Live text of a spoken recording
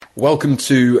Welcome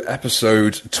to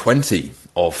episode 20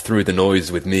 of Through the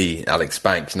Noise with me, Alex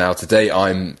Banks. Now, today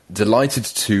I'm delighted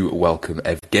to welcome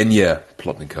Evgenia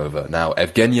Plotnikova. Now,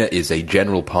 Evgenia is a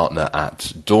general partner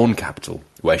at Dawn Capital,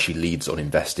 where she leads on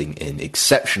investing in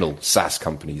exceptional SaaS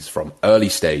companies from early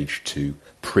stage to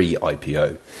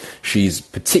pre-IPO. She's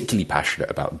particularly passionate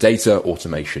about data,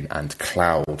 automation, and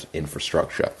cloud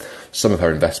infrastructure. Some of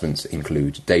her investments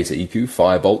include DataEQ,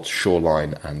 Firebolt,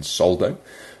 Shoreline, and Soldo.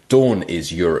 Dawn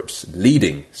is Europe's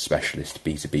leading specialist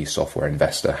B2B software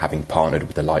investor, having partnered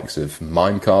with the likes of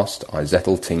Mimecast,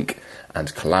 iZettle, Tink,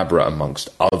 and Collabora, amongst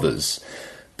others.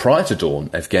 Prior to Dawn,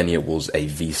 Evgenia was a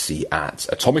VC at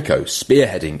Atomico,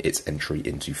 spearheading its entry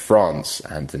into France,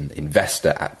 and an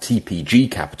investor at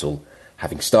TPG Capital,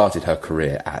 having started her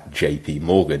career at JP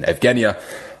Morgan. Evgenia,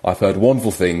 I've heard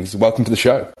wonderful things. Welcome to the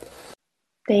show.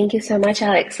 Thank you so much,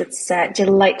 Alex. It's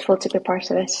delightful to be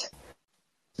part of it.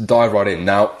 Dive right in.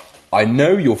 Now, I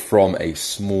know you're from a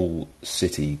small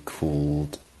city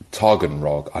called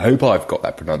Taganrog. I hope I've got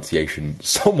that pronunciation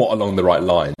somewhat along the right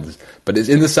lines, but it's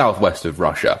in the southwest of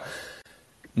Russia.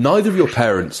 Neither of your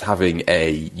parents having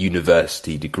a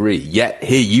university degree, yet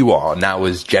here you are now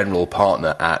as general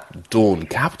partner at Dawn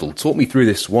Capital. Talk me through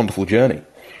this wonderful journey.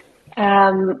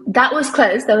 That was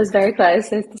close. That was very close.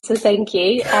 So thank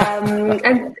you.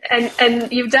 And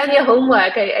you've done your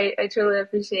homework. I truly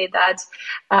appreciate that.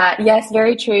 Yes,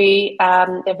 very true.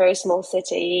 A very small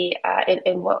city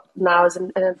in what now is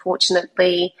an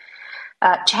unfortunately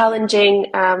challenging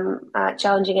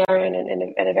area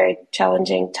and a very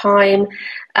challenging time.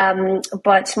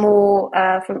 But more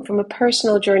from a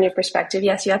personal journey perspective,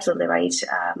 yes, you're absolutely right.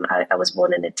 I was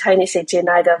born in a tiny city, and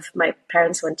neither of my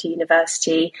parents went to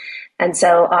university. And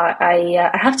so I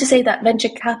have to say that venture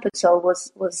capital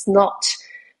was not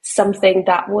something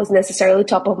that was necessarily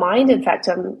top of mind. In fact,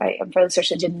 I'm fairly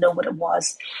certain I didn't know what it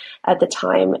was at the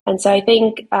time. And so I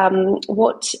think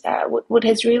what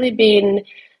has really been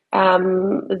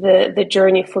the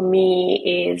journey for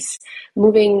me is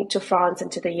moving to France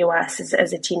and to the US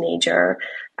as a teenager,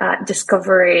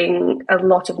 discovering a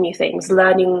lot of new things,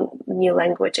 learning new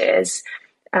languages,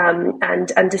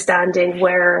 and understanding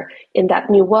where in that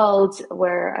new world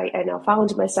where I now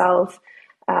found myself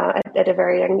at a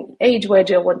very young age, where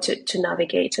do I want to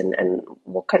navigate and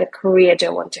what kind of career do I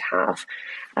want to have?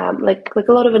 Like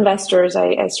a lot of investors,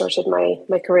 I started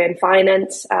my career in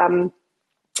finance,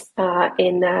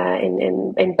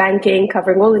 in banking,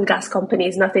 covering oil and gas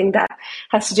companies. Nothing that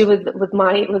has to do with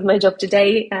my job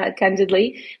today,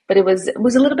 candidly. But it was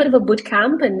a little bit of a boot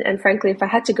camp, and frankly, if I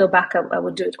had to go back, I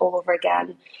would do it all over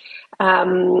again.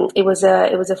 It was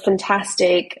a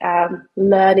fantastic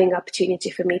learning opportunity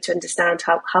for me to understand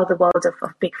how the world of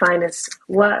big finance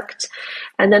worked,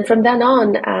 and then from then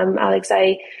on, Alex,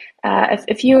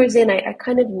 a few years in, I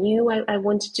kind of knew I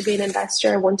wanted to be an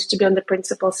investor. I wanted to be on the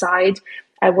principal side.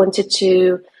 I wanted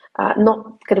to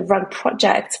not kind of run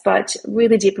projects, but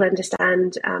really deeply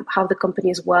understand how the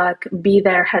companies work, be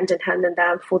there hand in hand in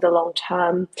them for the long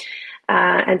term.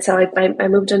 And so I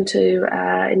moved into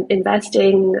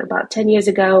investing about 10 years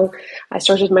ago. I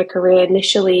started my career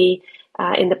initially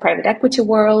in the private equity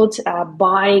world,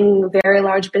 buying very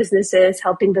large businesses,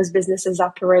 helping those businesses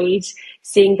operate,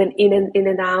 seeing them in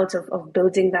and out of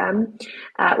building them.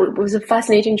 It was a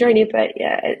fascinating journey, but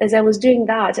as I was doing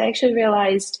that, I actually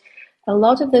realized a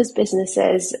lot of those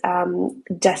businesses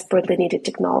desperately needed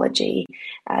technology.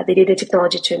 They needed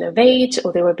technology to innovate,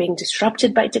 or they were being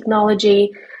disrupted by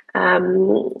technology.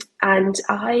 And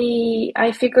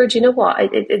I figured, you know what,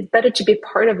 it's better to be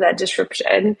part of that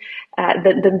disruption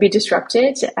than be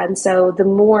disrupted. And so the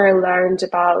more I learned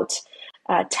about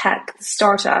tech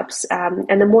startups,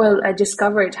 and the more I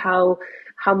discovered how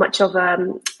much of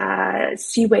a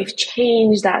sea wave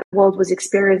change that world was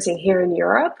experiencing here in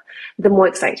Europe, the more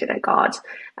excited I got.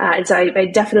 And so I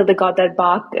definitely got that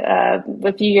back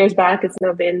a few years back. It's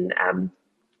now been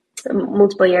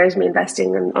multiple years me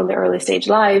investing on the early stage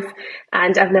life,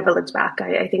 and I've never looked back.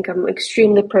 I think I'm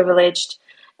extremely privileged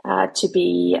to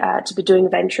be doing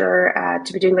venture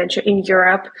in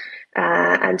Europe,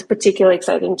 and particularly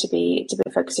exciting to be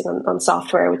focusing on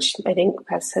software, which I think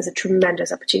has a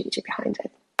tremendous opportunity behind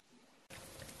it.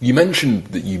 You mentioned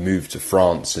that you moved to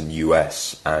France and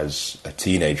US as a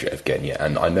teenager, Evgenia,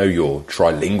 and I know you're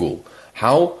trilingual.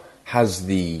 How has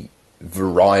the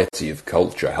variety of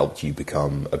culture helped you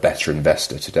become a better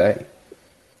investor today?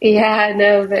 Yeah,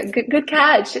 no, but good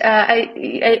catch.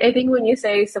 I think when you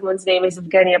say someone's name is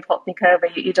Evgenia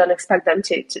Plotnikova, you don't expect them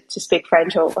to speak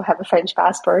French or have a French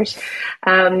passport.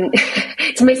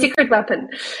 It's my secret weapon.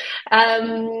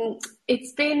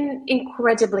 It's been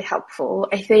incredibly helpful.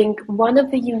 I think one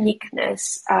of the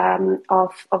uniqueness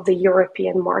of the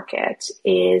European market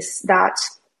is that,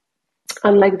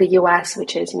 unlike the US,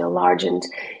 which is large and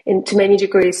to many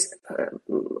degrees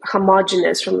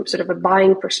homogenous from sort of a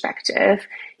buying perspective,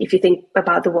 if you think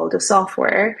about the world of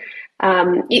software, there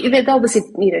are obviously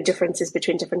differences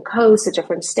between different coasts or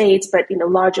different states, but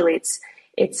largely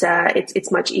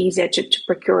it's much easier to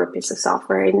procure a piece of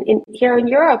software. Here in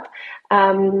Europe,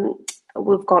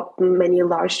 we've got many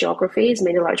large geographies,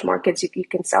 many large markets you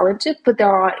can sell into, but there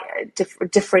are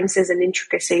differences and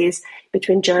intricacies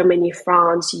between Germany,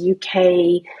 France,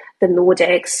 UK, the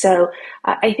Nordics. So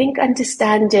I think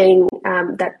understanding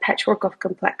that patchwork of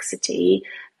complexity,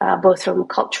 both from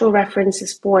cultural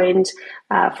references point,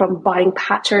 from buying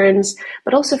patterns,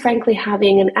 but also frankly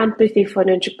having an empathy for an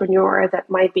entrepreneur that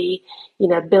might be,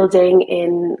 building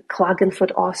in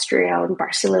Klagenfurt, Austria, or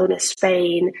Barcelona,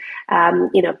 Spain,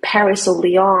 Paris or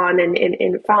Lyon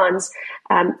in France,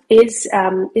 is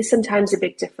sometimes a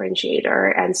big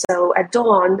differentiator. And so at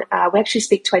Dawn, we actually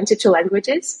speak 22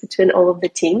 languages between all of the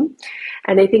team.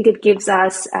 And I think it gives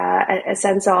us a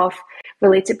sense of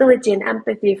relatability and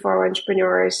empathy for our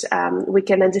entrepreneurs. We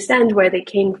can understand where they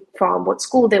came from, what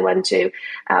school they went to,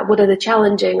 what are the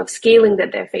challenging of scaling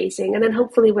that they're facing. And then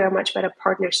hopefully we're much better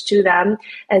partners to them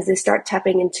as they start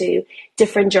tapping into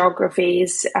different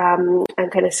geographies and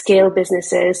kind of scale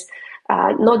businesses,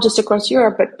 not just across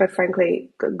Europe, but frankly,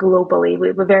 globally.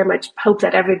 We very much hope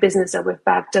that every business that we've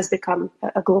backed does become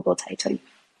a global titan.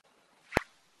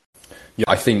 Yeah,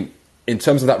 I think in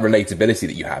terms of that relatability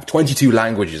that you have, 22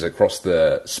 languages across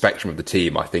the spectrum of the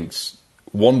team, I think's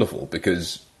wonderful,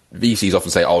 because VCs often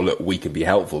say, oh, look, we can be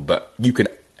helpful, but you can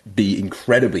be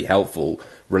incredibly helpful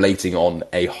relating on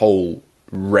a whole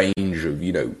range of,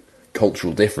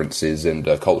 cultural differences and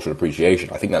cultural appreciation.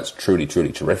 I think that's truly,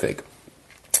 truly terrific.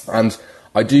 And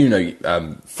I do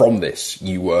know from this,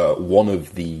 you were one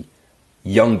of the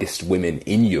youngest women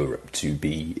in Europe to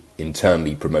be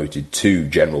internally promoted to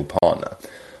general partner.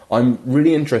 I'm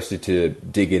really interested to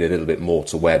dig in a little bit more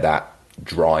to where that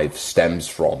drive stems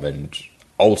from and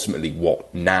ultimately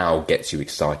what now gets you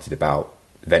excited about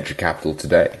venture capital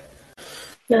today.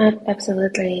 No,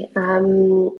 absolutely.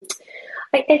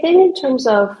 I think in terms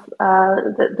of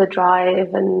the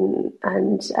drive and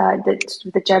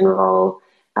the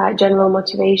general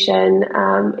motivation,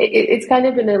 it's kind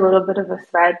of been a little bit of a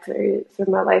thread through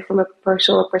my life from a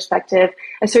personal perspective.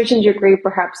 A certain degree,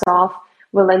 perhaps, of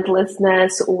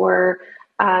relentlessness or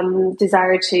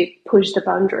desire to push the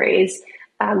boundaries.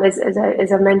 As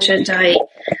I mentioned, I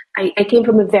came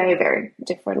from a very, very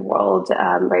different world,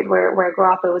 right? Where I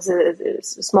grew up, it was a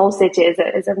small city.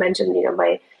 As I mentioned,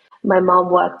 my mom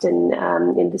worked in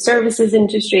the services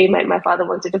industry. My father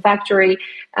worked at a factory.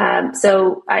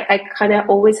 So I kind of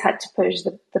always had to push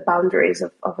the boundaries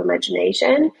of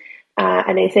imagination.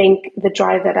 And I think the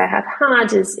drive that I have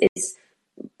had is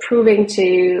proving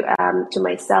to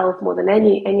myself more than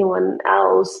anyone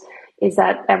else is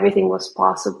that everything was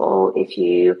possible if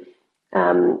you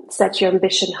set your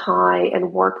ambition high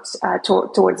and worked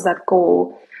towards that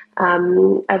goal.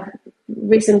 I've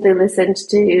recently listened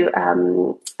to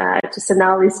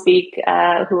Sonali speak,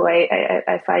 who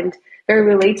I find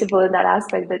very relatable in that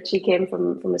aspect, that she came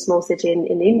from a small city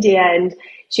in India, and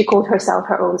she called herself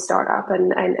her own startup,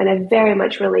 and I very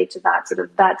much relate to that sort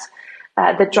of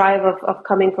the drive of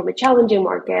coming from a challenging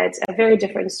market, a very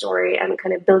different story, and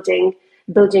kind of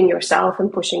building yourself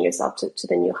and pushing yourself to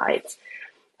the new heights.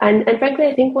 And frankly,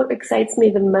 I think what excites me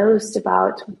the most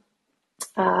about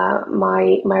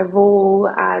my role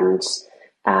and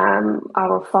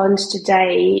our fund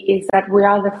today is that we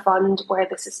are the fund where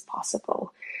this is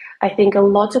possible. I think a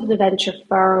lot of the venture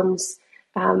firms,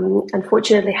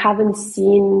 unfortunately, haven't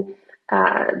seen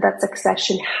that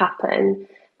succession happen.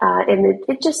 And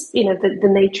it just, the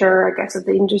nature, I guess, of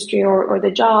the industry or the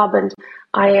job. And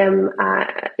I am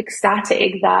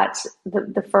ecstatic that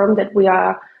the firm that we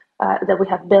have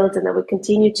built and that we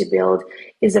continue to build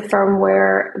is a firm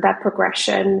where that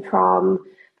progression from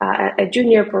a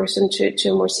junior person to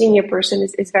a more senior person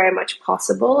is very much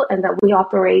possible, and that we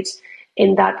operate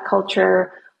in that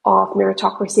culture of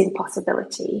meritocracy and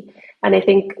possibility. And I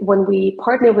think when we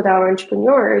partner with our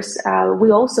entrepreneurs, we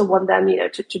also want them,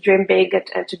 to dream big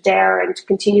and to dare and to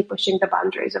continue pushing the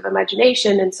boundaries of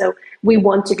imagination. And so we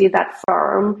want to be that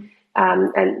firm,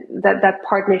 and that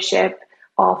partnership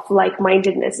of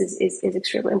like-mindedness is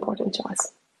extremely important to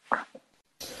us.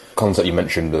 Concept you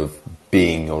mentioned of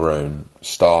being your own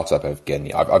startup,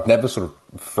 Evgenia, I've never sort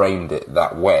of framed it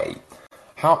that way.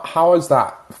 How has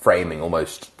that framing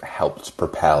almost helped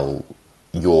propel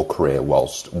your career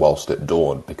whilst at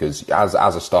Dawn? Because as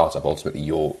a startup, ultimately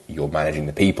you're managing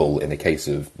the people. In the case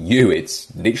of you,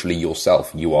 it's literally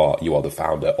yourself. You are the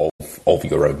founder of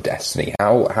your own destiny.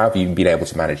 How have you been able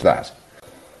to manage that?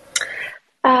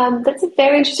 That's a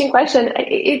very interesting question.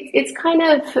 It's kind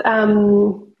of,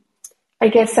 I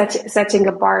guess, setting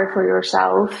a bar for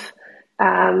yourself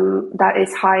that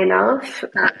is high enough,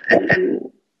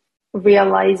 and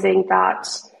realizing that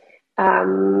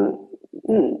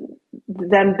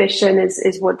the ambition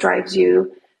is what drives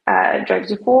you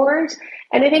forward.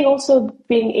 And I think also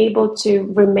being able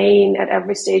to remain at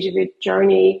every stage of your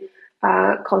journey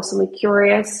constantly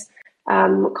curious,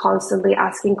 constantly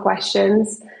asking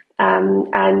questions,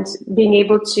 and being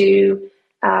able to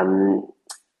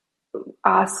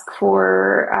ask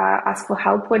for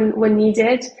help when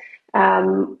needed.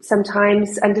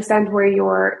 Sometimes understand where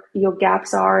your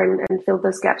gaps are, and fill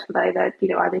those gaps with either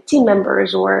team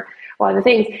members or other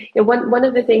things. One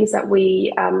of the things that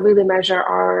we really measure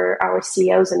our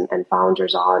CEOs and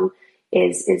founders on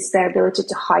is their ability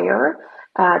to hire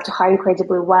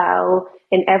incredibly well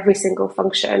in every single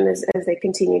function as they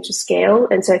continue to scale.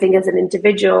 And so I think as an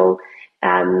individual,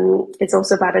 it's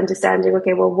also about understanding,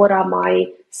 okay, well, what are my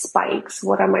spikes?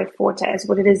 What are my fortes?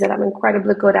 What it is that I'm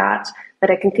incredibly good at,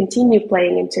 that I can continue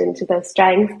playing into those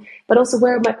strengths, but also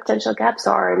where my potential gaps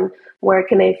are, and where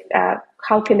can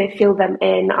how can I fill them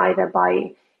in, either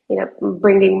by,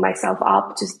 bringing myself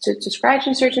up to scratch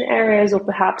in certain areas, or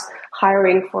perhaps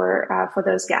hiring for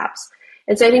those gaps.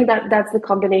 And so I think that's the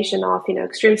combination of,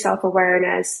 extreme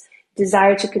self-awareness,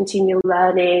 desire to continue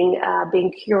learning,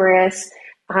 being curious,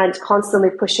 and constantly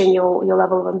pushing your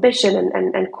level of ambition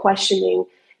and questioning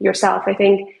yourself. I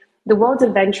think the world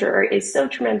of venture is so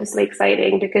tremendously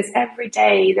exciting because every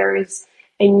day there is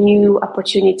a new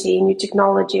opportunity, new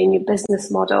technology, a new business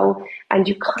model, and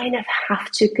you kind of have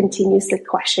to continuously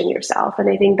question yourself. And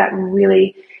I think that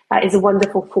really is a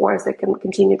wonderful force that can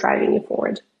continue driving you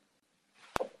forward.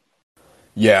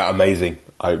 Yeah, amazing.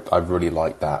 I really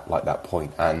like that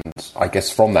point. And I guess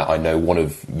from that, I know one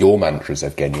of your mantras,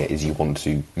 Evgenia, is you want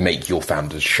to make your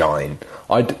founders shine.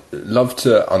 I'd love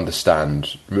to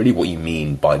understand really what you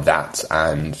mean by that,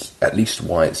 and at least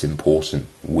why it's important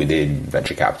within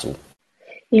venture capital.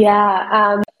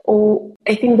 Yeah,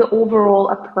 I think the overall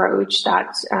approach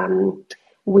that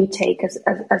we take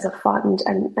as a fund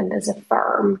and as a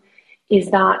firm is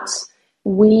that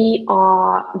we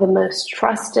are the most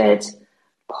trusted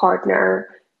partner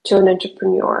to an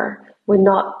entrepreneur. We're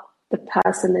not the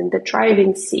person in the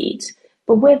driving seat,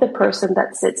 but we're the person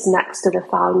that sits next to the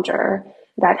founder,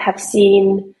 that have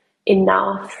seen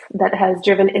enough, that has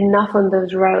driven enough on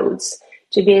those roads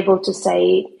to be able to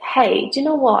say, hey, do you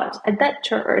know what? At that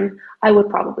turn, I would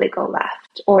probably go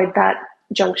left, or at that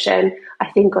junction,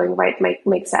 I think going right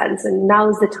makes sense. And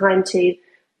now's the time to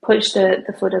push the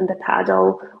foot on the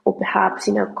paddle, or perhaps,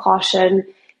 caution.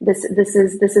 This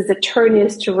is a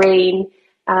turniest terrain.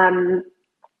 Time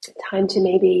to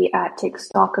maybe take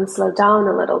stock and slow down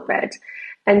a little bit.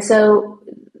 And so,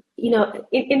 in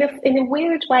a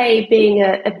weird way, being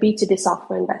a B2B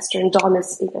software investor, and Dawn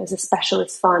is a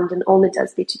specialist fund and only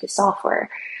does B2B software,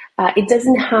 it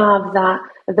doesn't have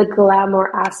the glamour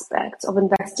aspect of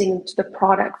investing into the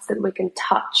products that we can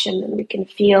touch and we can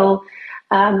feel.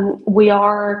 We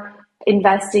are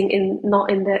investing not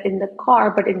in the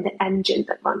car, but in the engine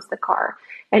that runs the car.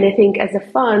 And I think as a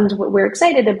fund, what we're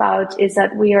excited about is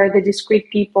that we are the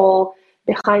discrete people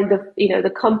behind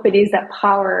the companies that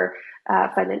power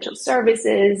financial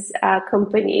services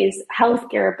companies,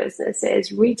 healthcare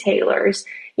businesses, retailers.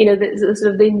 The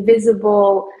sort of the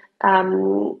invisible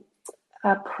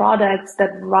products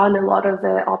that run a lot of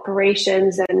the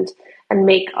operations and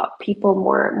make people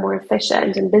more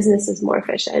efficient and businesses more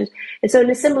efficient. And so in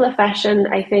a similar fashion,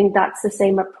 I think that's the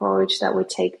same approach that we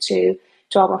take to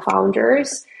our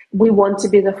founders. We want to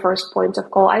be the first point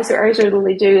of call. I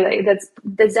certainly do. That's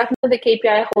definitely the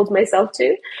KPI I hold myself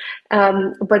to.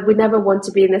 But we never want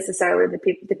to be necessarily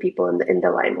the people in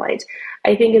the limelight.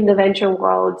 I think in the venture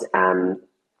world,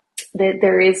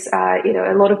 there is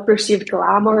a lot of perceived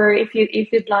glamour, if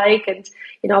you'd like,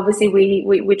 and obviously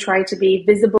we try to be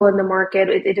visible in the market.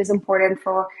 It is important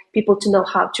for people to know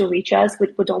how to reach us. We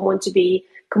don't want to be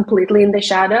completely in the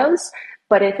shadows,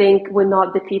 but I think we're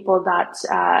not the people that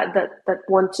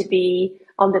want to be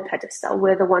on the pedestal.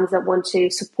 We're the ones that want to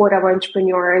support our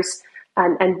entrepreneurs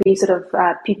and be sort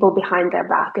of people behind their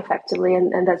back effectively,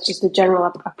 and that's just the general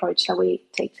approach that we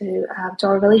take to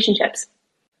our relationships.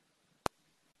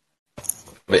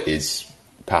 It is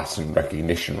pattern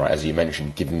recognition, right? As you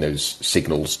mentioned, giving those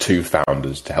signals to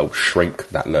founders to help shrink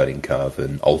that learning curve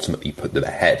and ultimately put them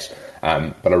ahead.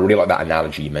 But I really like that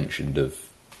analogy you mentioned of,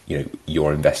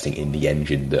 you're investing in the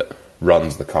engine that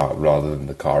runs the car rather than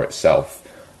the car itself.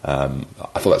 I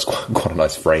thought that's quite a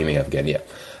nice framing, Evgenia.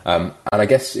 And I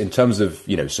guess in terms of,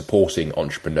 supporting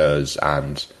entrepreneurs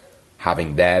and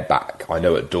having their back, I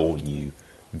know at Dawn you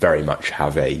very much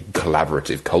have a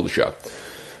collaborative culture.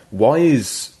 Why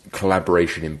is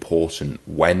collaboration important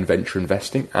when venture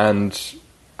investing, and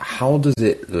how does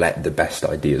it let the best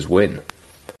ideas win?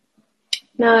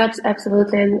 No,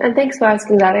 absolutely. And thanks for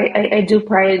asking that. I do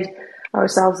pride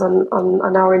ourselves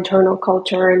on our internal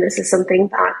culture. And this is something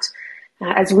that,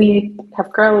 as we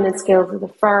have grown and scaled as a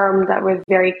firm, that we're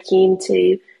very keen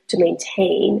to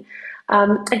maintain.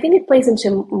 I think it plays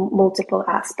into multiple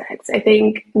aspects. I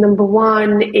think number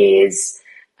one is,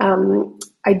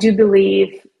 I do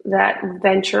believe that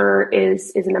venture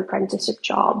is an apprenticeship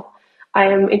job. I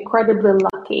am incredibly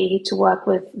lucky to work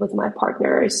with my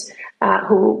partners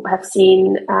who have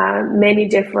seen many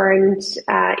different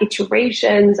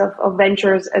iterations of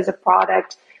ventures as a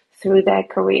product through their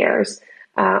careers.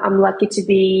 I'm lucky to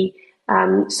be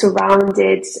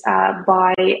surrounded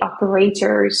by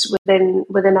operators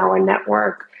within our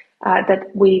network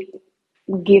that we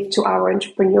give to our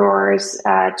entrepreneurs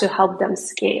to help them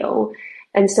scale.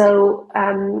 And so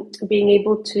being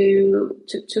able to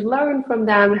learn from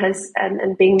them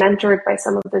and being mentored by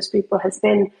some of those people has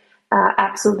been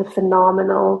absolutely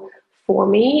phenomenal for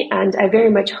me. And I very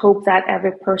much hope that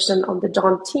every person on the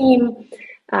Dawn team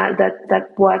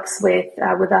that works with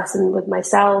us and with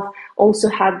myself also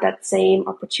had that same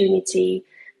opportunity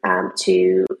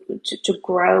to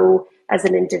grow as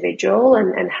an individual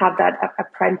and have that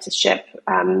apprenticeship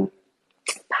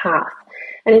path.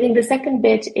 And I think the second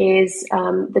bit is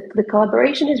the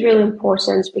collaboration is really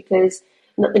important because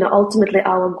ultimately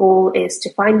our goal is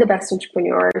to find the best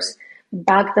entrepreneurs,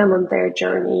 back them on their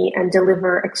journey, and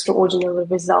deliver extraordinary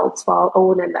results for our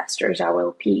own investors,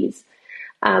 our LPs.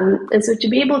 And so to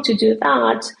be able to do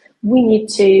that, we need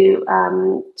to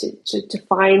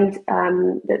find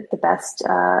the best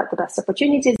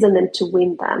opportunities and then to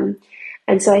win them.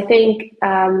 And so I think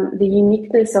the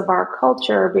uniqueness of our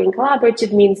culture being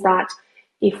collaborative means that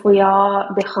if we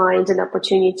are behind an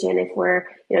opportunity and if we're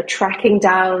tracking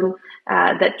down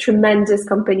that tremendous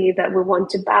company that we want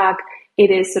to back,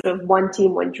 it is sort of one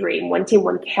team, one dream, one team,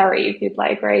 one carry, if you'd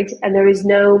like, right? And there is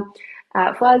no,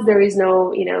 for us, there is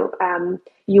no,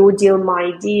 your deal,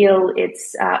 my deal.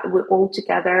 It's we all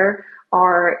together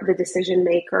are the decision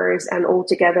makers, and all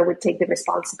together we take the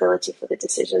responsibility for the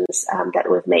decisions that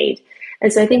we've made.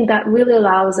 And so I think that really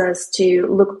allows us to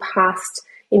look past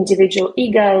individual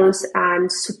egos and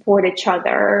support each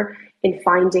other in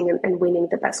finding and winning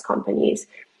the best companies.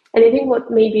 And I think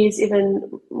what maybe is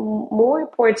even more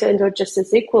important, or just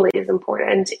as equally as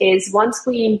important, is once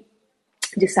we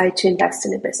decide to invest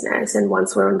in a business and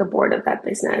once we're on the board of that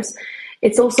business,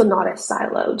 it's also not as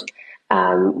siloed.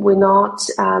 We're not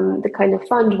the kind of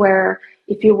fund where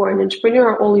if you were an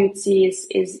entrepreneur, all you'd see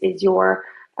is your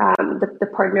the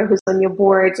partner who's on your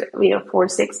board,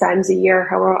 4-6 times a year,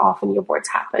 however often your boards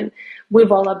happen. We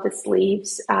roll up the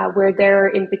sleeves. We're there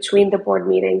in between the board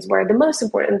meetings where the most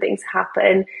important things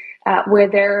happen. We're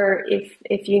there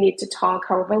if you need to talk,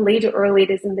 however late or early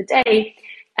it is in the day.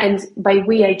 And by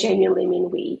we, I genuinely mean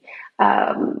we.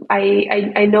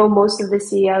 I know most of the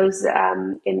CEOs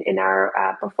in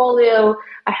our portfolio.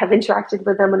 I have interacted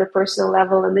with them on a personal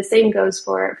level, and the same goes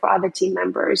for other team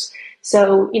members.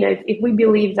 So, if we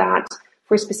believe that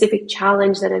for a specific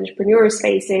challenge that an entrepreneur is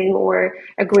facing or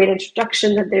a great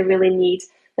introduction that they really need,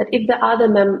 that if the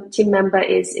other team member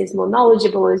is more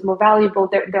knowledgeable, is more valuable,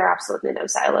 there are absolutely no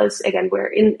silos. Again, we're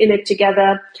in it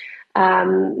together.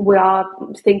 We are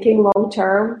thinking long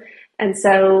term. And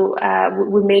so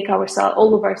we make all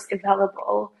of us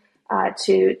available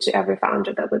to every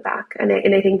founder that we back. And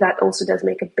I think that also does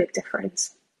make a big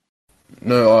difference.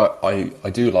 No, I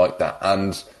do like that.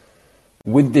 And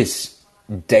with this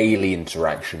daily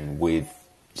interaction with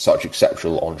such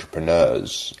exceptional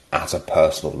entrepreneurs at a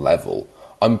personal level,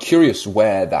 I'm curious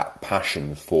where that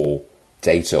passion for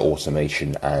data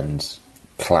automation and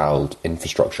cloud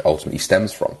infrastructure ultimately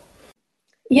stems from.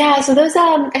 Yeah, so those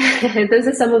are those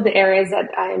are some of the areas that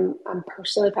I'm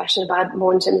personally passionate about,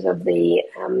 more in terms of the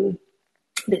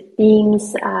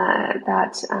themes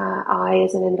that I,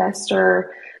 as an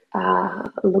investor,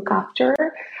 look after.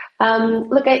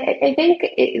 Look, I think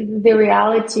the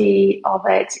reality of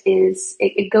it is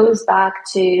it goes back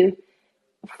to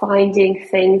finding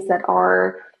things that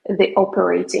are the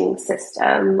operating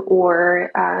system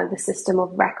or the system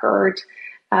of record,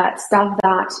 stuff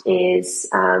that is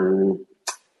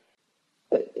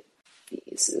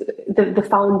the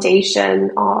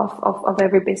foundation of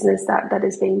every business that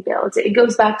is being built. It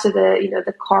goes back to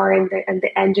the car and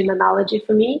the engine analogy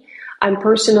for me. I'm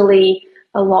personally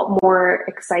a lot more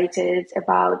excited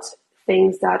about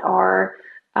things that are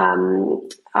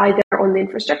either on the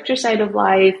infrastructure side of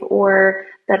life or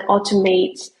that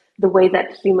automate the way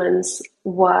that humans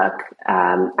work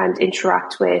and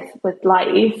interact with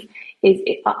life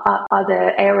are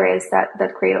the areas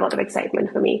that create a lot of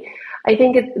excitement for me. I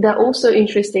think that also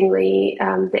interestingly,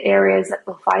 the areas that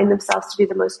will find themselves to be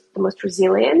the most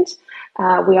resilient.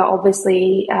 We are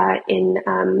obviously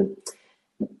in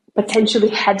potentially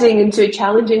heading into a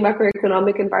challenging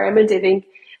macroeconomic environment. I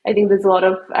think there's a lot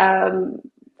of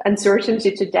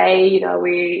uncertainty today.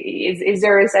 Is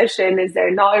there a recession? Is there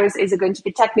not? Is it going to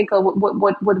be technical?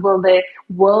 What will the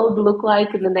world look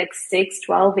like in the next 6,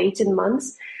 12, 18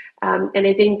 months? And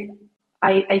I think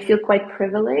I feel quite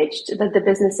privileged that the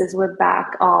businesses we're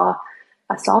back are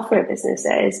software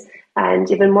businesses, and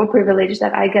even more privileged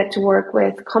that I get to work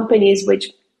with companies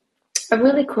which are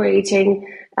really creating,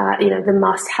 the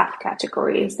must-have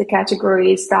categories, the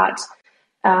categories that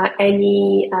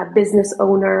any business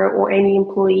owner or any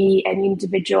employee, any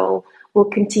individual will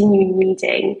continue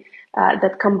needing,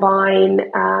 that combine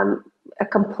a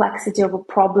complexity of a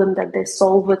problem that they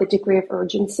solve with a degree of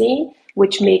urgency,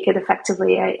 which make it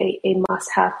effectively a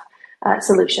must-have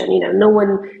solution. No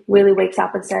one really wakes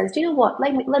up and says, you know what,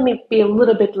 let me be a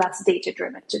little bit less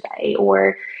data-driven today,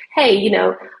 or hey,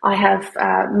 I have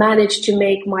managed to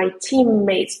make my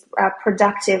teammates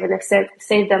productive and have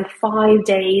saved them 5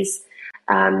 days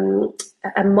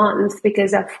a month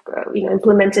because I've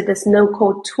implemented this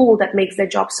no-code tool that makes their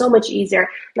job so much easier.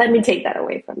 Let me take that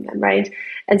away from them, right?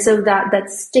 And so that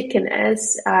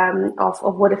stickiness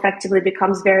of what effectively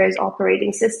becomes various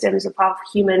operating systems of how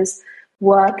humans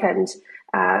work and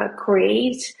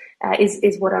create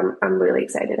is what I'm really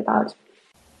excited about.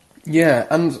 Yeah,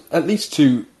 and at least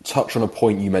to touch on a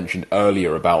point you mentioned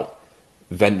earlier about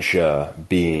venture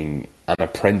being an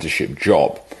apprenticeship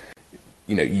job.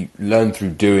 You learn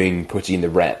through doing, putting in the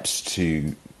reps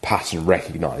to pattern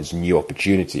recognize new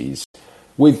opportunities.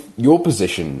 With your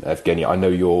position, Evgenia, I know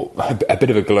you're a bit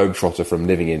of a globetrotter from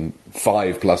living in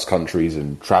 5+ countries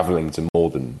and traveling to more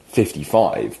than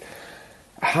 55.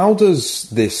 How does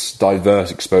this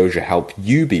diverse exposure help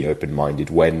you be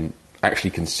open-minded when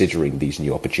actually considering these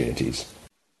new opportunities?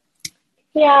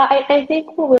 Yeah, I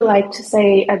think what we like to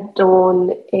say at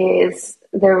Dawn is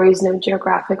there is no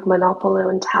geographic monopoly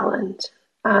on talent.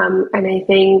 And I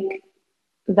think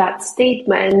that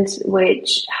statement,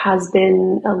 which has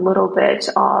been a little bit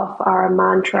of our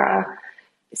mantra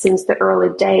since the early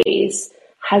days,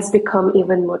 has become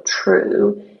even more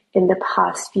true in the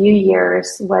past few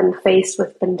years when faced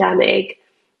with pandemic.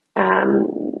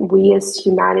 We as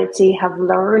humanity have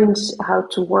learned how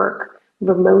to work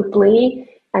remotely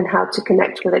and how to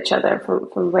connect with each other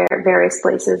from various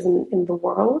places in the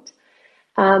world.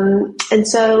 And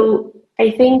so I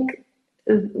think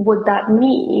what that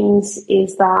means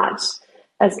is that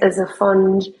as a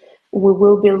fund, we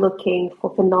will be looking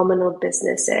for phenomenal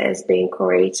businesses being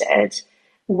created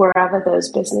wherever those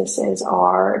businesses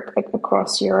are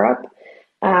across Europe.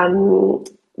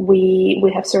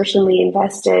 We have certainly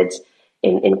invested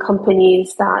in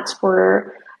companies that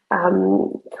were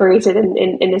created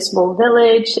in a small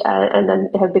village and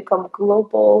then have become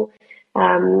global.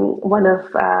 One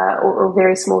of or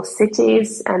very small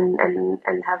cities and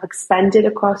have expanded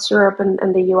across Europe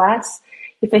and the US.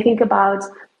 If I think about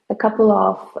a couple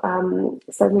of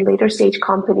some later stage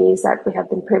companies that we have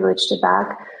been privileged to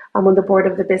back, I'm on the board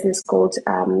of the business called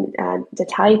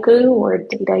Dataiku or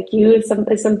Dataiku,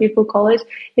 as some people call it.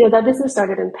 That business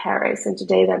started in Paris, and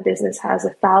today that business has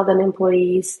 1,000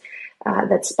 employees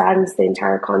that spans the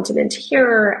entire continent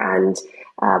here, and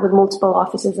with multiple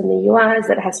offices in the US,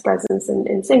 that has presence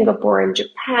in Singapore and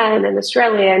Japan and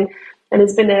Australia, and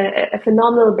it's been a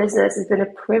phenomenal business. It's been a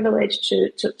privilege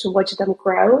to watch them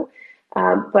grow.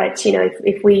 But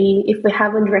if we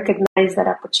haven't recognized that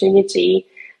opportunity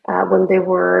when they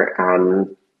were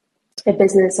a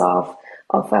business of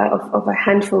a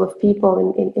handful of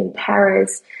people in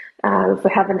Paris, if we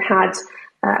haven't had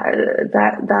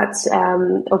that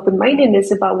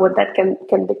open-mindedness about what that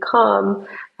can become,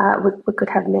 we could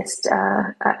have missed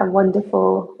a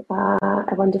wonderful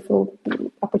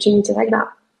opportunity like that.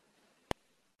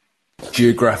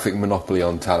 Geographic monopoly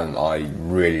on talent. I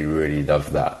really, really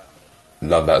love that.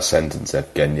 Love that sentence,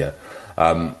 Evgenia.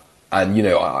 And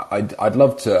I'd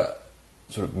love to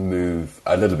sort of move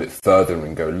a little bit further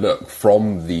and go, look,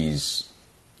 from these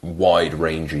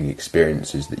wide-ranging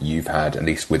experiences that you've had, at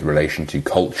least with relation to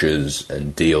cultures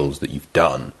and deals that you've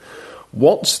done,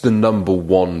 What's the number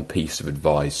one piece of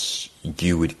advice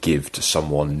you would give to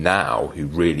someone now who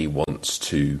really wants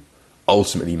to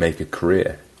ultimately make a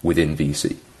career within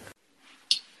VC?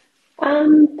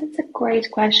 That's a great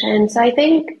question. So I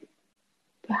think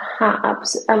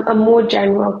perhaps a more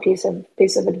general piece of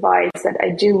advice that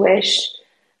I do wish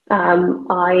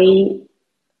I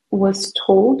was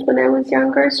told when I was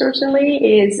younger,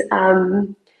 certainly, is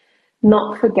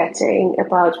not forgetting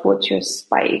about what your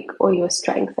spike or your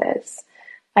strength is.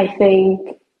 I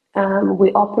think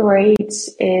we operate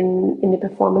in a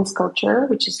performance culture,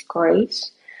 which is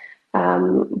great.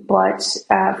 But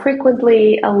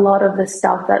frequently, a lot of the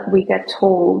stuff that we get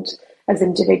told as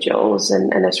individuals,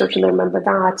 and I certainly remember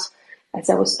that as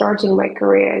I was starting my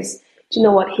career, is, do you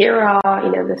know what, here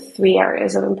are, the 3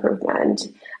 areas of improvement.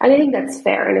 And I think that's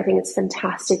fair, and I think it's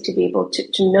fantastic to be able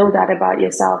to know that about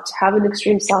yourself, to have an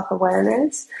extreme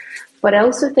self-awareness. But I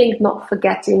also think not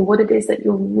forgetting what it is that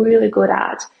you're really good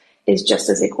at is just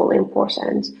as equally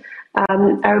important.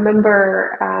 I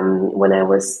remember when I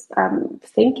was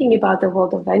thinking about the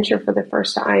world of venture for the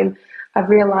first time, I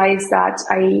realized that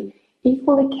I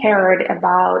equally cared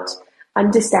about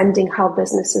understanding how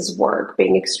businesses work,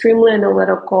 being extremely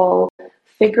analytical,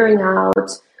 figuring out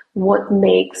what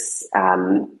makes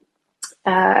a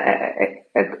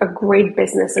great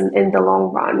business in the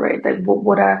long run, right? Like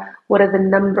what are the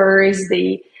numbers,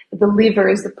 the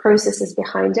levers, the processes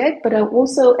behind it? But I'm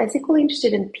also as equally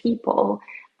interested in people.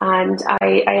 And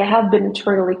I have been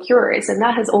eternally curious, and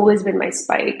that has always been my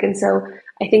spike. And so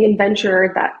I think in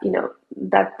venture that,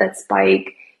 that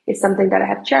spike is something that I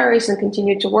have cherished and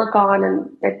continued to work on,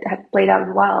 and it had played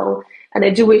out well. And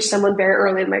I do wish someone very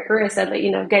early in my career said, like,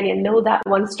 Evgenia, know that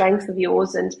one strength of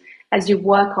yours, and as you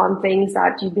work on things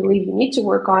that you believe you need to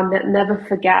work on, that never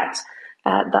forget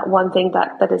that one thing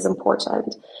that is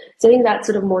important. So I think that's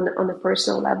sort of more on the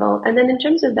personal level. And then in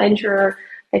terms of venture,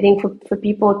 I think for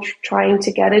people trying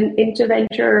to get into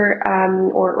venture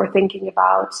or thinking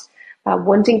about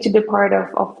wanting to be part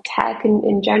of tech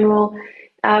in general,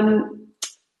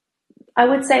 I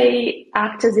would say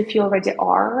act as if you already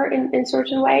are in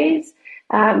certain ways.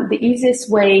 The easiest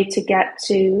way to get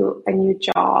to a new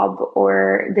job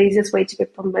or the easiest way to be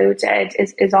promoted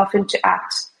is often to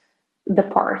act the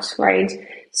part, right?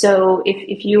 So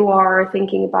if you are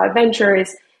thinking about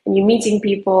ventures and you're meeting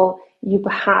people, you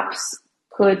perhaps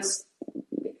could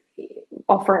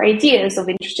offer ideas of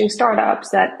interesting startups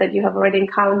that you have already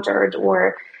encountered,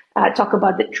 or talk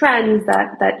about the trends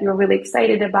that you're really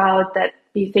excited about, that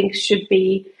you think should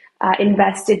be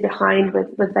invested behind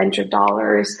with venture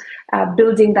dollars,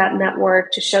 building that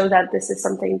network to show that this is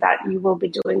something that you will be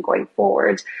doing going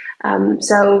forward.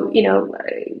 So,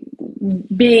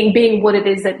 being what it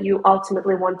is that you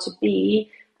ultimately want to be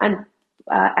and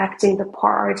acting the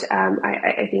part,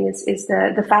 I think is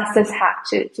the fastest hack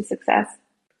to success.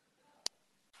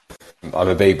 I'm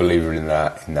a big believer in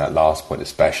that last point,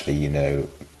 especially,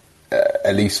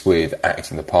 at least with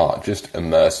acting the part, just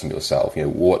immersing yourself.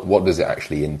 What does it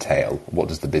actually entail? What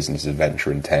does the business of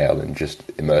venture entail? And just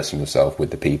immersing yourself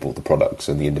with the people, the products,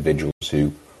 and the individuals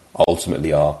who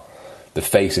ultimately are the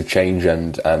face of change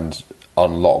and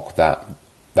unlock that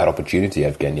opportunity,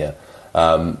 Evgenia.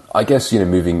 I guess,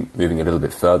 moving a little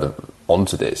bit further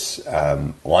onto this,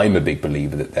 I'm a big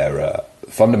believer that there are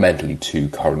fundamentally 2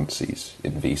 currencies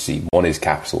in VC. One is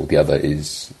capital, the other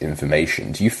is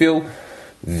information. Do you feel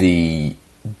the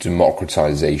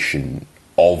democratization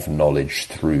of knowledge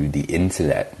through the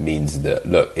internet means that,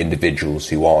 look, individuals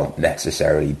who aren't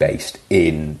necessarily based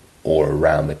in or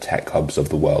around the tech hubs of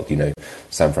the world,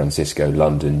 San Francisco,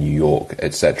 London, New York,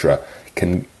 etc.,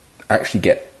 can actually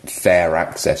get fair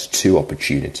access to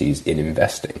opportunities in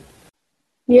investing?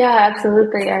 Yeah,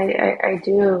 absolutely. I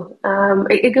do.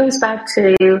 It goes back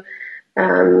to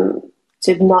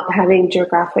not having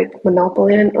geographic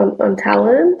monopoly on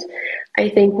talent. I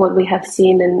think what we have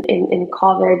seen in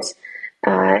COVID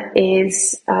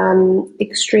is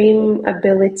extreme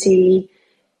ability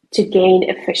to gain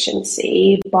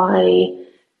efficiency by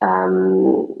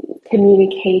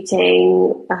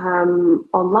communicating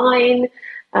online.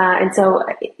 And so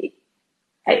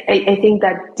I think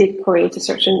that did create a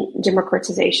certain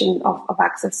democratization of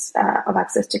access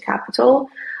to capital.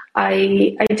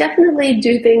 I definitely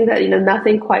do think that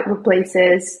nothing quite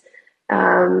replaces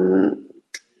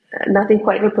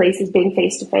being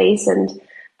face to face, and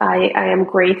I am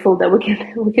grateful that we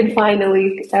can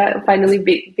finally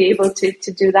be able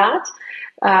to do that.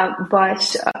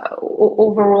 But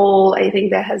overall, I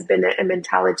think there has been a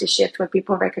mentality shift where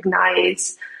people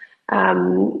recognize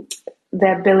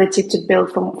the ability to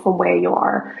build from where you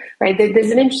are, right?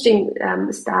 There's an interesting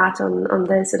stat on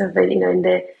this sort of, in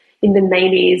in the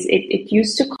 90s, it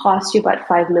used to cost you about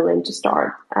 5 million to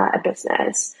start a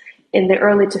business. In the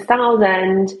early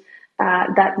 2000s,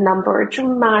 that number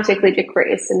dramatically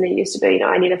decreased, and it used to be,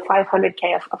 I needed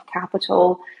 500K of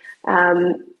capital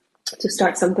to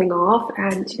start something off.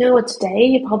 And today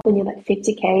you probably need like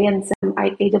 50K and some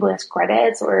AWS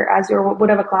credits or Azure or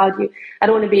whatever cloud I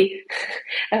don't want to be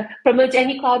promote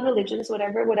any cloud religions,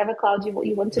 whatever cloud you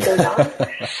want to go down.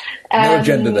 No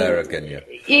agenda there, Evgenia.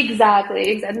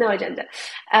 Exactly, no agenda.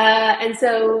 And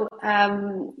so,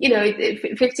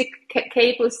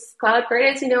 50K plus cloud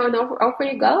credits, and off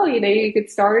you go. You could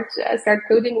start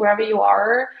coding wherever you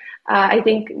are. I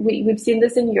think we've seen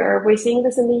this in Europe. We're seeing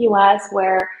this in the US,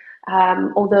 where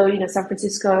although San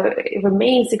Francisco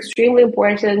remains extremely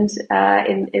important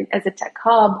as a tech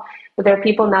hub, but there are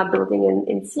people now building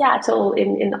in Seattle,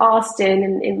 in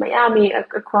Austin, in Miami,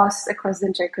 across the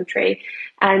entire country,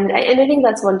 and I think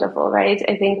that's wonderful, right?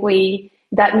 I think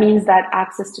that means that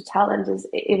access to talent is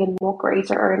even more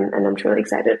greater, and I'm truly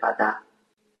excited about that.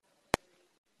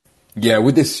 Yeah,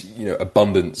 with this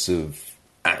abundance of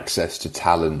access to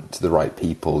talent, to the right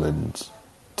people, and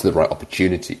to the right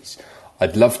opportunities,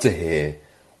 I'd love to hear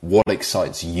what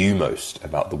excites you most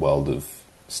about the world of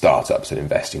startups and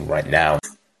investing right now.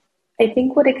 I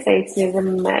think what excites me the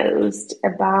most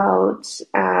about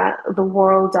the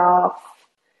world of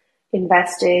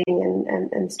investing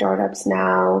and startups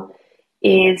now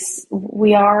is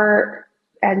we are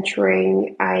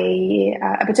entering a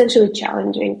potentially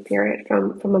challenging period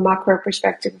from a macro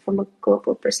perspective, from a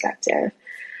global perspective.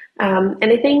 And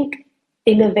I think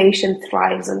innovation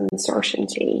thrives on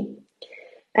uncertainty.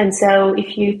 And so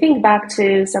if you think back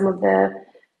to some of the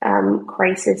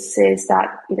crises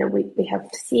that we have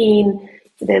seen,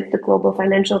 the global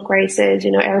financial crisis,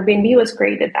 Airbnb was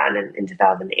created then in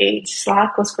 2008,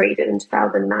 Slack was created in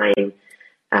 2009,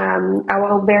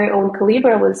 our very own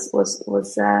Calibra was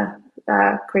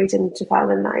created in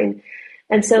 2009.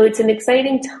 And so it's an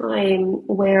exciting time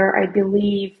where I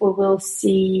believe we will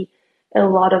see a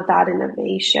lot of that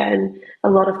innovation, a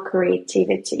lot of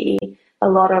creativity, a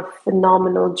lot of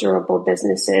phenomenal, durable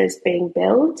businesses being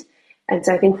built. And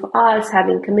so I think for us,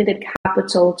 having committed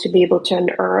capital to be able to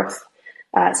unearth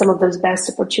some of those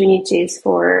best opportunities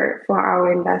for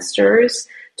our investors,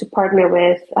 to partner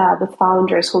with the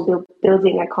founders who will be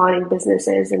building iconic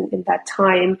businesses in that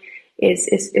time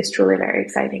is truly very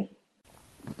exciting.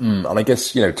 And I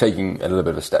guess, taking a little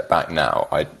bit of a step back now,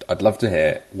 I'd love to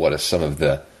hear what are some of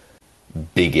the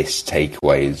biggest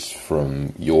takeaways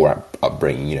from your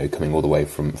upbringing, coming all the way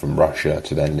from Russia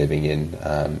to then living in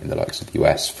the likes of the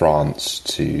US, France,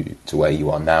 to where you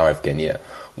are now, Evgenia.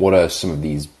 What are some of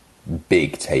these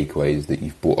big takeaways that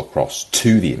you've brought across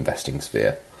to the investing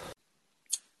sphere?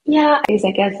 Yeah,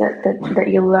 I guess that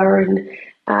you learn,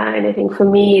 and I think for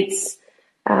me it's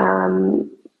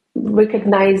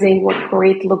recognizing what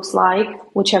great looks like,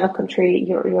 whichever country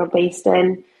you're based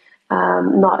in,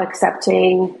 not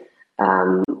accepting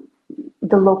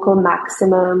the local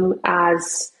maximum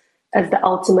as the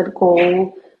ultimate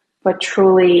goal, but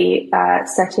truly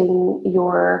setting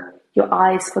your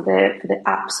eyes for the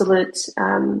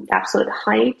absolute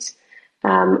height.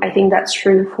 I think that's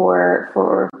true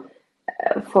for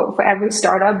every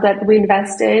startup that we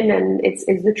invest in, and it's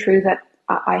the truth that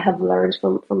I have learned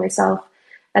from myself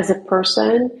as a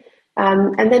person.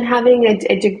 And then having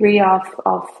a degree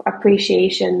of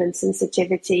appreciation and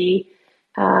sensitivity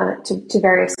to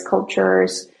various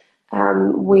cultures.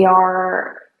 We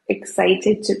are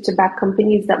excited to back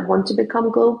companies that want to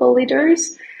become global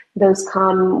leaders. Those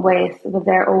come with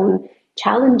their own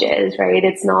challenges, right?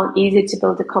 It's not easy to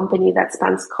build a company that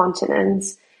spans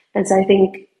continents. And so I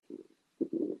think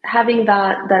having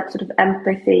that sort of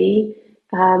empathy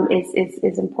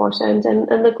is important. And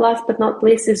the last but not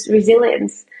least is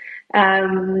resilience.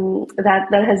 That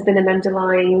has been an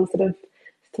underlying sort of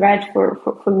thread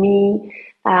for me.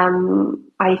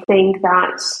 I think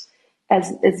that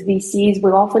as VCs,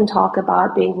 we often talk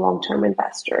about being long-term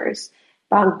investors,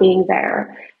 about being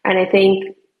there. And I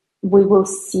think we will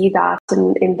see that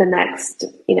in the next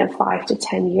 5 to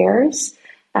 10 years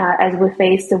as we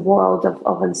face the world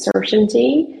of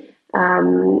uncertainty.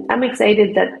 I'm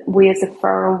excited that we as a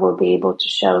firm will be able to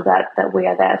show that we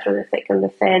are there through the thick and the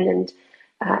thin,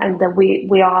 and that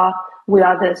we are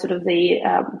the sort of the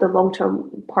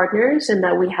long-term partners, and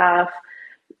that we have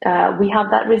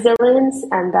that resilience,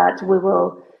 and that we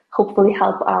will hopefully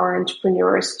help our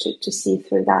entrepreneurs to see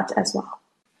through that as well.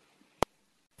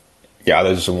 Yeah,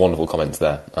 those are some wonderful comments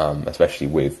there, especially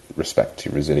with respect to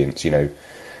resilience.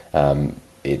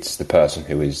 It's the person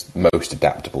who is most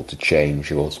adaptable to change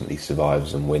who ultimately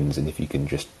survives and wins. And if you can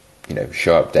just,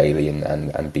 show up daily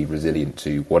and be resilient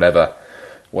to whatever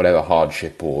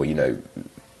hardship or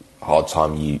hard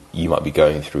time you might be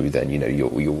going through, then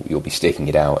you'll be sticking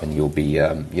it out and you'll be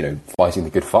fighting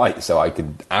the good fight. So I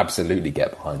could absolutely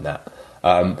get behind that.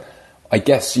 I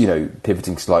guess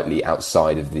pivoting slightly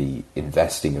outside of the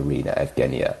investing arena,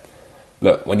 Evgenia.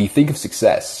 Look, when you think of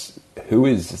success, who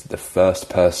is the first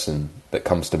person that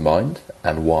comes to mind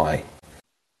and why?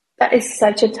 That is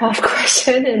such a tough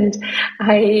question, and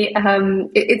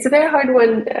it's a very hard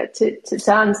one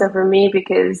to answer for me,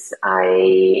 because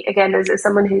again, as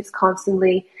someone who's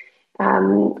constantly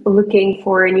looking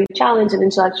for a new challenge and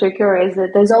intellectually curious,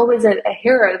 that there's always a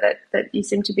hero that you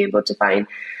seem to be able to find.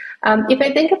 If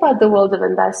I think about the world of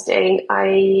investing,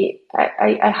 I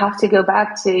have to go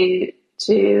back to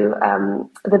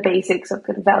the basics of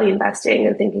value investing,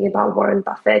 and thinking about Warren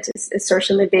Buffett is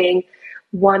certainly being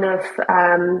one of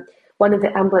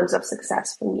the emblems of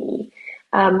success for me.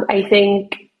 I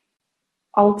think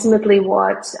ultimately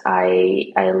what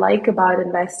I like about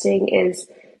investing is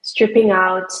stripping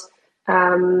out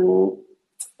the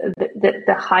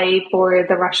hype or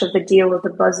the rush of the deal or the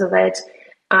buzz of it,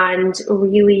 and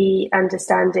really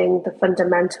understanding the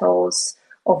fundamentals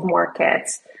of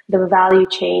markets, the value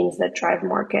chains that drive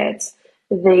markets,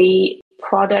 the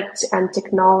product and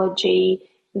technology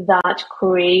that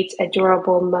create a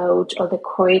durable moat or that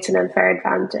create an unfair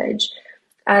advantage.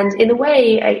 And in a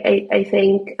way, I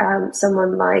think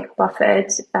someone like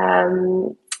Buffett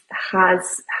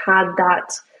has had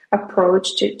that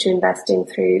approach to investing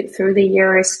through the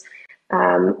years,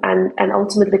 and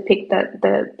ultimately picked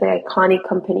the iconic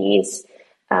companies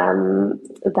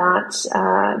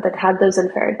that had those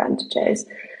unfair advantages.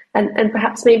 And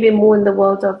perhaps maybe more in the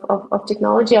world of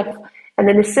technology, and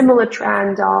then a similar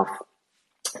trend of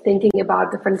thinking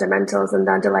about the fundamentals and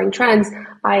the underlying trends.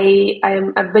 I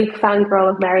am a big fangirl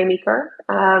of Mary Meeker.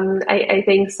 I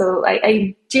think so.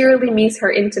 I dearly miss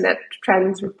her internet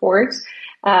trends report.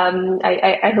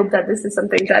 I hope that this is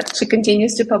something that she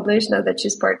continues to publish now that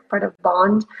she's part of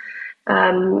Bond.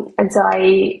 And so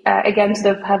I, again,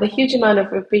 sort of have a huge amount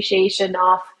of appreciation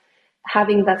of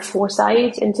having that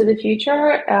foresight into the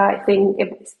future. I think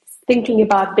thinking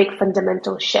about big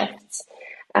fundamental shifts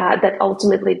that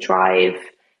ultimately drive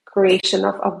creation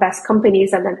of best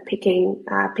companies, and then picking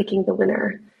the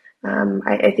winner.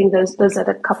 I think those are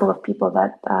the couple of people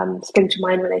that spring to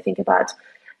mind when I think about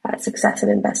success in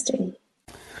investing.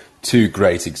 Two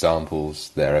great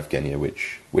examples there, Evgenia,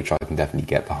 which I can definitely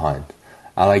get behind.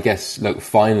 And I guess, look,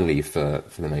 finally, for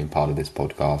the main part of this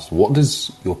podcast, what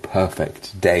does your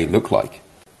perfect day look like?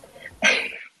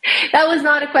 That was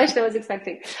not a question I was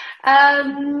expecting.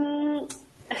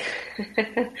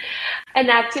 An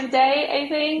active day, I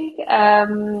think.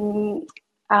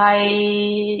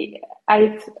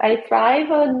 I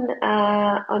thrive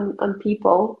on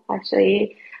people.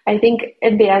 Actually, I think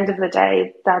at the end of the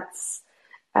day, that's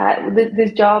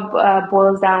this job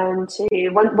boils down to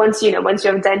once you've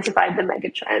identified the mega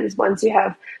trends, once you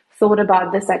have thought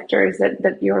about the sectors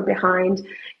that you're behind,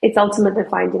 it's ultimately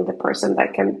finding the person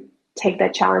that can take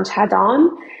that challenge head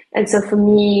on. And so for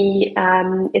me,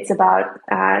 it's about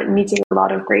meeting a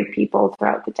lot of great people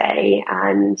throughout the day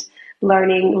and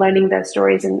learning their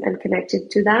stories and connecting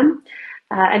to them.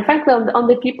 And frankly, on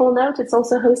the people note, it's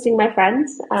also hosting my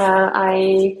friends.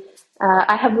 I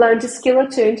have learned a skill or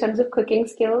two in terms of cooking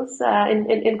skills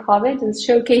in college, and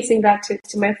showcasing that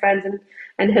to my friends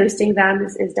and hosting them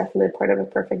is definitely part of a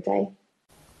perfect day.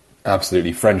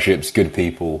 Absolutely. Friendships, good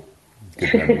people,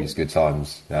 good memories, good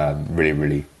times. Really,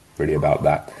 really, really about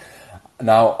that.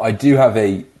 Now, I do have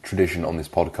a tradition on this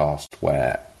podcast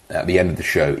where at the end of the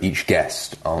show, each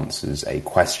guest answers a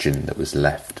question that was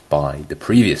left by the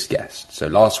previous guest. So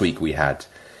last week we had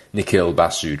Nikhil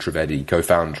Basu Trivedi,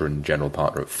 co-founder and general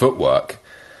partner at Footwork.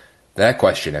 Their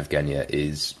question, Evgenia,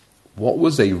 is, what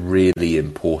was a really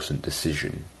important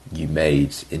decision you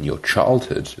made in your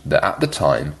childhood that at the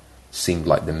time seemed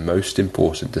like the most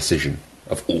important decision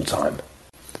of all time?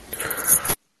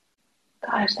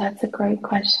 Gosh, that's a great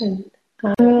question.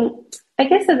 I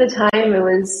guess at the time it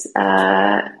was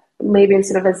maybe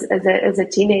sort of as a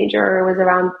teenager, it was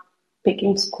around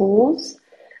picking schools.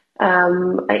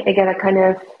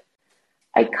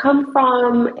 I come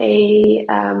from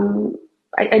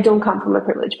I don't come from a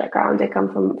privileged background. I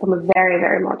come from a very,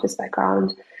 very modest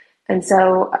background. And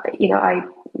so, I,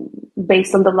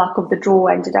 based on the luck of the draw,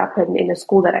 ended up in a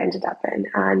school that I ended up in.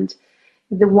 And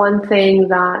the one thing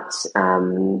that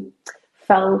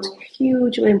felt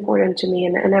hugely important to me,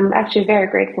 and I'm actually very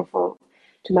grateful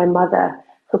to my mother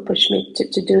who pushed me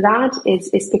to do that,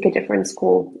 is pick a different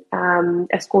school,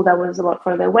 a school that was a lot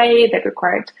further away, that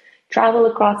required travel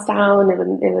across town,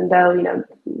 even though,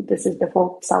 this is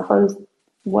before cell phones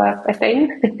were a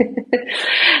thing.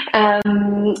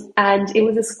 And it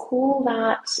was a school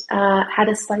that had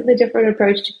a slightly different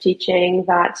approach to teaching,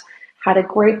 that had a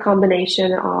great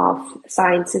combination of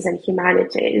sciences and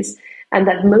humanities, and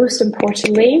that most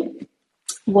importantly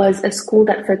was a school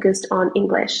that focused on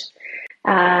English.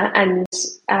 And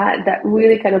that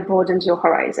really kind of broadened your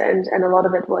horizon. And a lot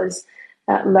of it was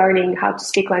learning how to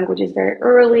speak languages very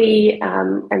early,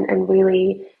 and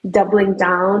really doubling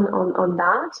down on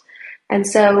that. And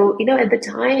so, at the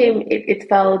time, it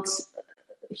felt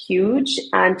huge.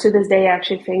 And to this day, I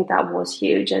actually think that was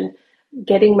huge. And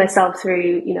getting myself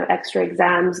through, extra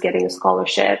exams, getting a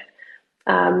scholarship,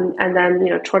 and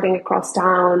then, trotting across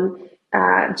town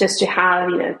just to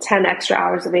have, 10 extra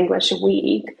hours of English a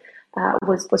week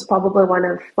was probably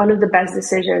one of the best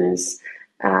decisions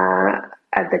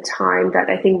at the time, that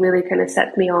I think really kind of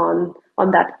set me on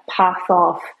that path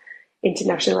of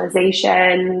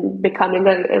internationalization, becoming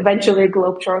eventually a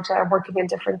globetrotter, working in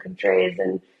different countries,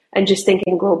 and just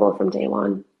thinking global from day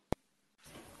one.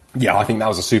 Yeah, I think that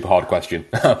was a super hard question.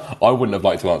 I wouldn't have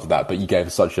liked to answer that, but you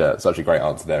gave such a great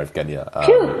answer there, Evgenia.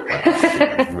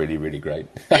 Really, really great.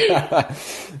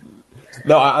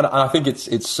 No, I think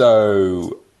it's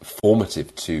so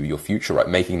formative to your future, right?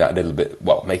 Making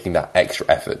that extra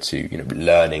effort to,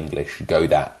 learn English, go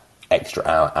that extra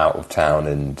out of town,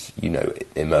 and,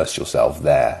 immerse yourself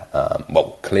there.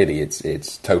 Well, clearly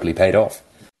it's totally paid off.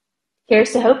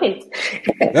 Here's to hoping.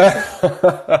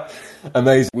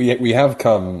 Amazing. We have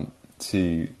come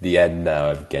to the end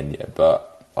now, Evgenia,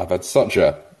 but I've had such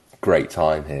a great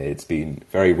time here. It's been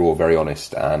very raw, very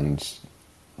honest, and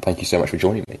thank you so much for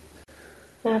joining me.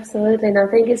 Absolutely. No,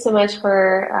 thank you so much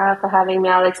for having me,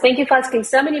 Alex. Thank you for asking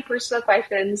so many personal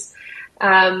questions.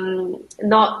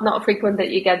 Not frequent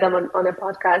that you get them on a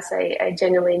podcast. I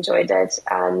genuinely enjoyed it,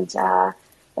 and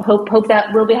hope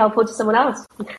that will be helpful to someone else.